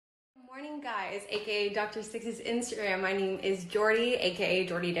morning, guys, aka Dr. Six's Instagram. My name is Jordy, aka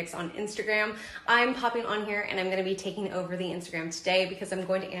Jordy Dix on Instagram. I'm popping on here and I'm going to be taking over the Instagram today because I'm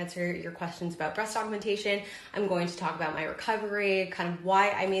going to answer your questions about breast augmentation. I'm going to talk about my recovery, kind of why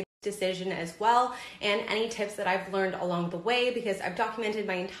I made this decision as well, and any tips that I've learned along the way, because I've documented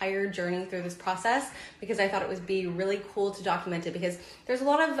my entire journey through this process because I thought it would be really cool to document it, because there's a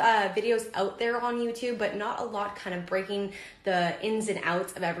lot of videos out there on YouTube, but not a lot kind of breaking the ins and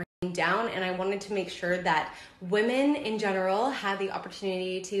outs of everything down, and I wanted to make sure that women in general had the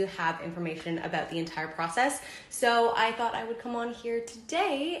opportunity to have information about the entire process. So I thought I would come on here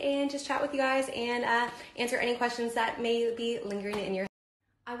today and just chat with you guys and answer any questions that may be lingering in your head.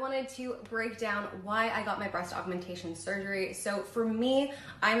 I wanted to break down why I got my breast augmentation surgery. So for me,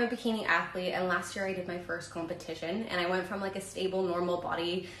 I'm a bikini athlete, and last year I did my first competition, and I went from like a stable, normal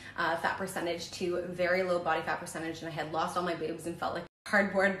body fat percentage to a very low body fat percentage, and I had lost all my boobs and felt like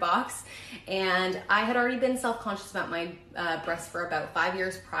cardboard box. And I had already been self-conscious about my breasts for about 5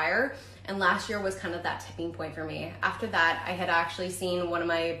 years prior, and last year was kind of that tipping point for me. After that, I had actually seen one of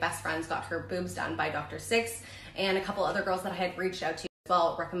my best friends got her boobs done by Dr. Six, and a couple other girls that I had reached out to as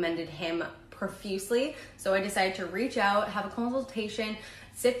well recommended him profusely. So I decided to reach out, have a consultation,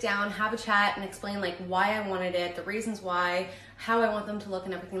 sit down, have a chat, and explain like why I wanted it, the reasons why, how I want them to look,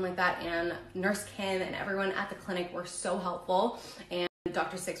 and everything like that. And Nurse Kim and everyone at the clinic were so helpful, and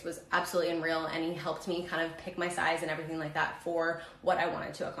Dr. Six was absolutely unreal, and he helped me kind of pick my size and everything like that for what I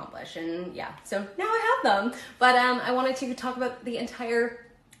wanted to accomplish. And yeah, so now I have them. But I wanted to talk about the entire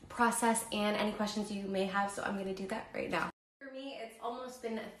process and any questions you may have, so I'm gonna do that right now. For me, it's almost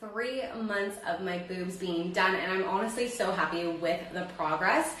been 3 months of my boobs being done, and I'm honestly so happy with the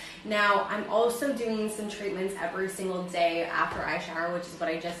progress. Now, I'm also doing some treatments every single day after I shower, which is what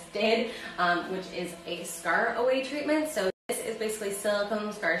I just did, which is a scar away treatment. So this is basically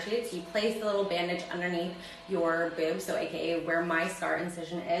silicone scar sheets. You place the little bandage underneath your boobs, so aka where my scar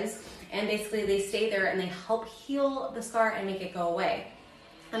incision is, and basically they stay there and they help heal the scar and make it go away.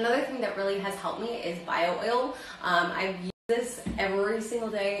 Another thing that really has helped me is bio oil. I've used this every single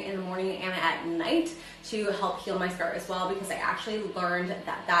day in the morning and at night to help heal my scar as well, because I actually learned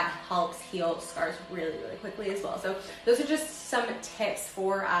that that helps heal scars really, really quickly as well. So those are just some tips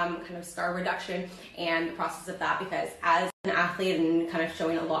for kind of scar reduction and the process of that, because as an athlete and kind of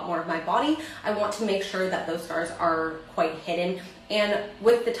showing a lot more of my body, I want to make sure that those scars are quite hidden. And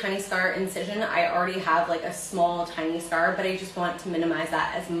with the tiny scar incision, I already have like a small tiny scar, but I just want to minimize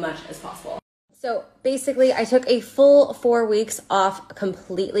that as much as possible. So basically, I took a full 4 weeks off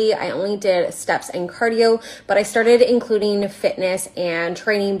completely. I only did steps and cardio, but I started including fitness and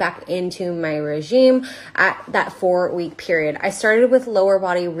training back into my regime at that 4-week period. I started with lower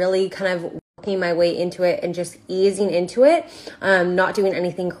body, really kind of working my way into it and just easing into it, not doing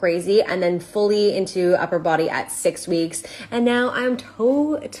anything crazy, and then fully into upper body at 6 weeks. And now I'm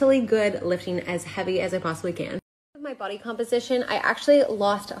totally good lifting as heavy as I possibly can. My body composition, I actually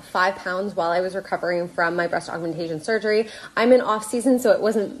lost 5 pounds while I was recovering from my breast augmentation surgery. I'm in off season, so it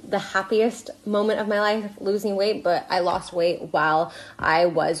wasn't the happiest moment of my life losing weight, but I lost weight while I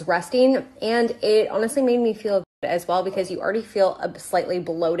was resting, and it honestly made me feel good as well, because you already feel slightly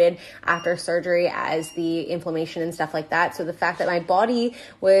bloated after surgery as the inflammation and stuff like that. So the fact that my body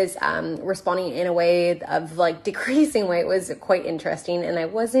was responding in a way of like decreasing weight was quite interesting, and I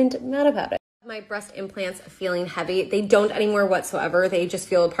wasn't mad about it. My breast implants feeling heavy. They don't anymore whatsoever. They just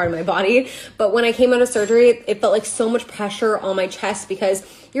feel a part of my body. But when I came out of surgery, it felt like so much pressure on my chest, because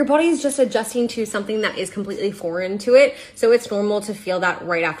your body is just adjusting to something that is completely foreign to it. So it's normal to feel that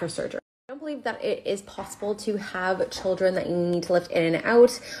right after surgery. I don't believe that it is possible to have children that you need to lift in and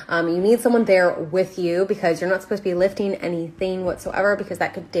out. You need someone there with you, because you're not supposed to be lifting anything whatsoever, because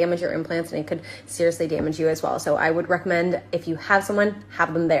that could damage your implants and it could seriously damage you as well. So I would recommend, if you have someone,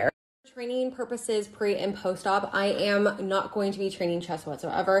 have them there. Training purposes, pre and post-op, I am not going to be training chest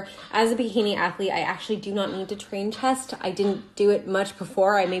whatsoever. As a bikini athlete, I actually do not need to train chest. I didn't do it much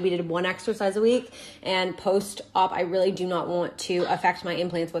before. I maybe did 1 exercise a week, and post-op, I really do not want to affect my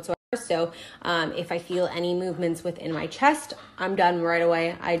implants whatsoever. So if I feel any movements within my chest, I'm done right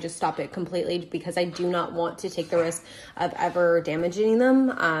away. I just stop it completely, because I do not want to take the risk of ever damaging them.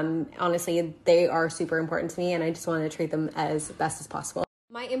 Honestly, they are super important to me, and I just want to treat them as best as possible.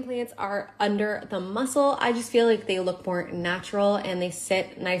 My implants are under the muscle. I just feel like they look more natural and they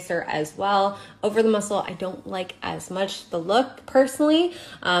sit nicer as well. Over the muscle, I don't like as much the look personally,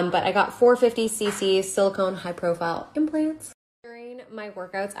 but I got 450cc silicone high profile implants. During my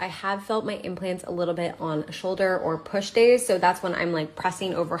workouts, I have felt my implants a little bit on shoulder or push days. So that's when I'm like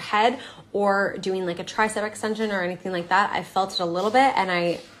pressing overhead or doing like a tricep extension or anything like that. I felt it a little bit, and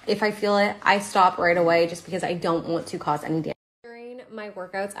I If I feel it, I stop right away just because I don't want to cause any damage. During my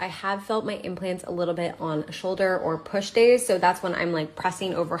workouts, I have felt my implants a little bit on shoulder or push days. So that's when I'm like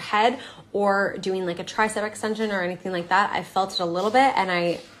pressing overhead or doing like a tricep extension or anything like that. I felt it a little bit,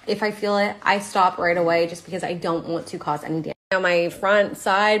 and if I feel it, I stop right away just because I don't want to cause any damage. My front,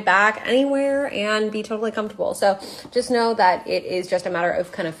 side, back, anywhere, and be totally comfortable. So just know that it is just a matter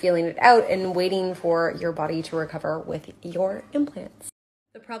of kind of feeling it out and waiting for your body to recover with your implants.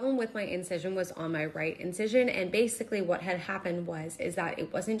 The problem with my incision was on my right incision, and basically what had happened is that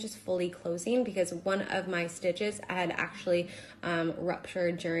it wasn't just fully closing because one of my stitches had actually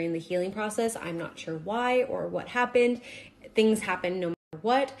ruptured during the healing process. I'm not sure why or what happened. Things happen no matter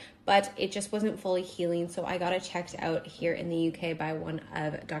what, but it just wasn't fully healing. So I got it checked out here in the UK by one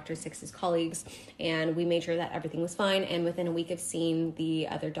of Dr. Six's colleagues, and we made sure that everything was fine. And within a week of seeing the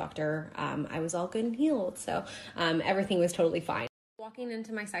other doctor, I was all good and healed. So everything was totally fine. Walking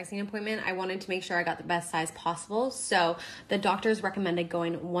into my sizing appointment, I wanted to make sure I got the best size possible. So the doctors recommended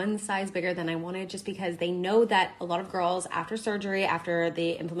going one size bigger than I wanted, just because they know that a lot of girls after surgery, after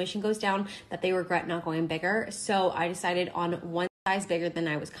the inflammation goes down, that they regret not going bigger. So I decided on one size bigger than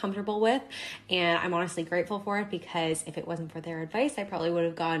I was comfortable with, and I'm honestly grateful for it, because if it wasn't for their advice, I probably would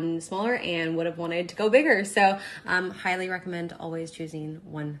have gone smaller and would have wanted to go bigger. So highly recommend always choosing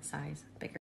one size bigger.